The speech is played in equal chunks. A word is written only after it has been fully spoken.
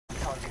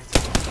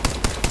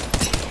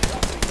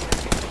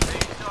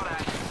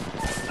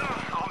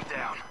I'm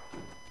down.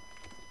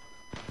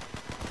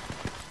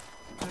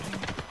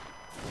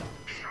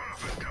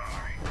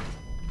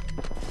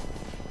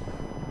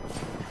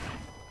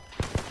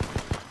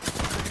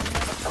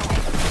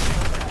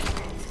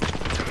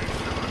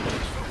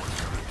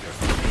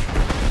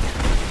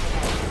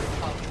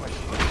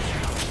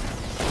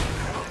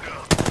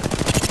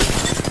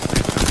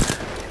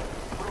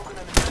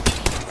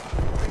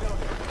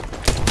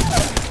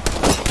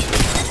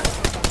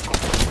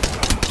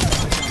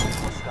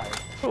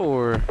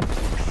 Or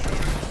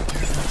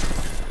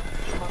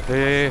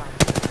hey,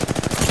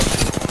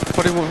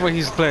 what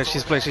he's flash,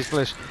 he's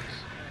flash.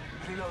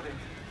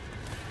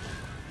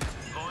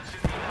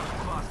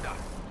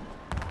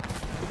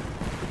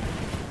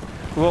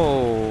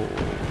 Whoa.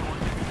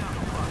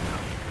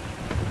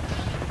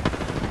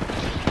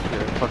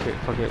 Yeah, fuck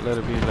it, let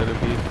it be.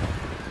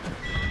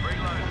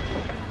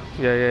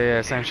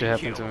 Yeah, same shit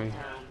happened to me.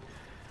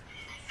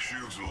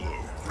 Shields are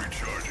low,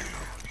 recharging.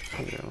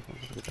 Yeah,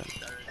 look at that.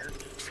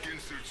 Skin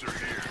suits are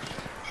here.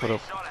 What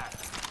up?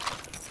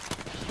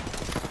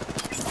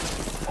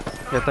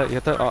 Get that.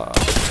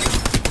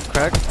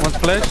 Crack. One's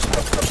flash.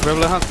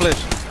 Rebel Hunt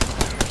flash.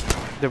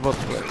 They're both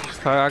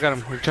flash. I got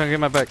him. He's trying to get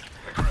my back.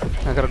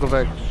 I gotta go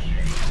back. You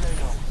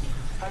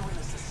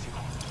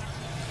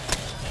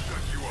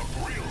up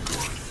real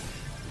good.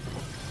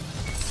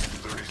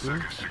 30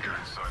 seconds to get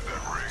inside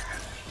that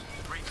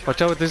ring.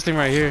 Watch out with this thing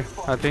right here.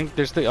 I think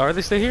they're still. Are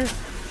they still here?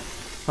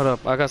 Hold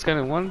up. I got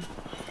scanning one.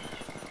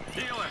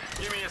 Healer,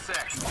 give me a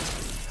sec.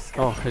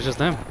 Oh, it's just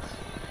them.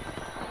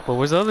 But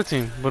where's the other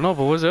team? But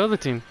where's the other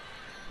team?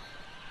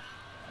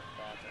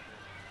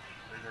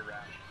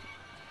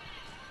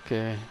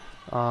 Okay.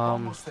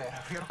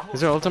 Is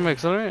there ultimate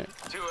accelerate?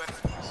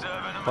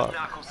 Fuck.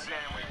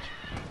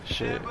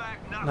 Shit.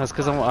 That's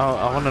because I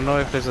want to know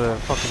if there's a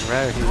fucking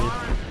rat here.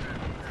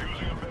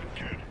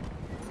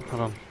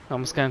 Hold on. I'm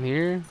gonna scan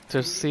here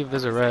to see if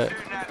there's a rat.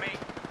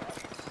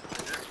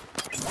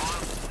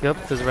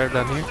 Yep, there's a rat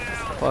down here.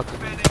 Fuck.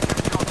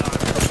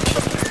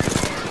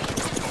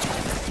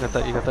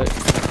 You got that.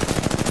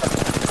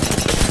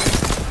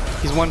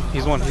 He's one.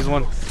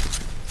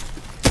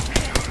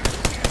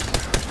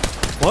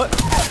 What?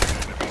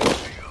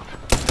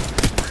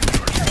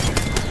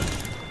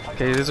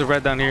 Okay, there's a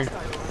rat down here.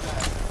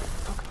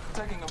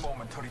 Taking a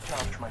moment to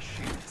recharge my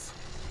shields.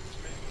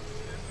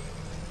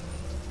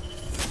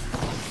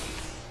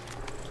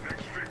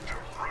 Next victim,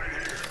 right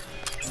here.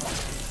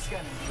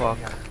 Fuck.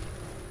 Enemy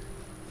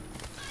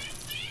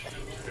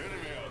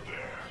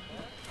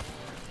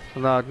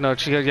out there. No,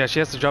 she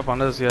has to drop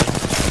on us, yeah.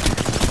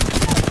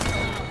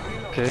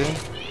 Okay,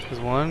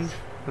 there's one.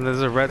 And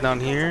there's a rat down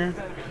here.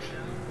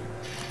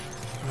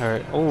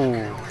 Alright, oh.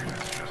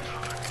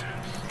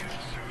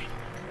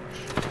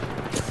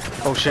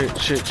 Oh shit. Oh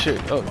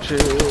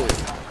shit.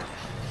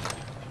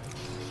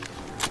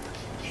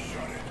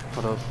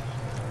 Hold up.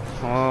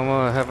 Oh, I'm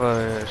gonna have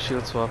a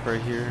shield swap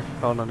right here.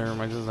 Oh no, never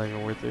mind, this is not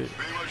even worth it. Be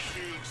my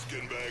shield,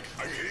 skin bag.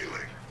 I'm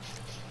healing.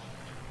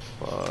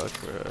 Fuck,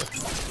 bruh.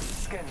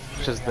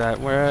 Just that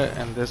rat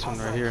and this one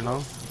right here,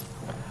 no?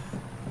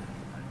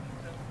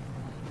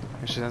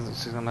 And she's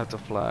gonna have to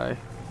fly.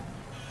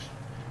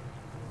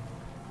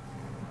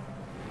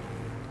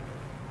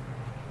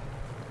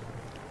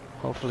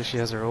 Hopefully she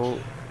has her ult.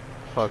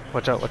 Fuck,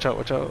 watch out.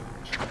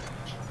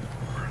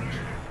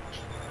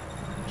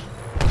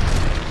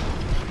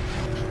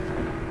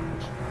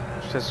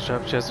 She has to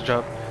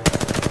drop.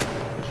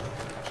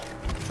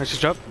 Where'd she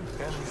drop?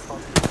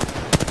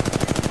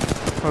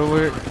 Oh,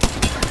 wait.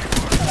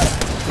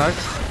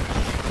 Nice.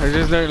 I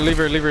just leave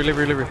her.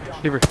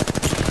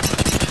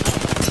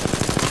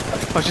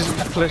 Oh, she's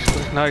flash.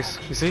 Nice.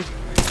 You see?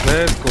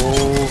 Let's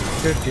go.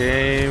 Good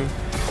game.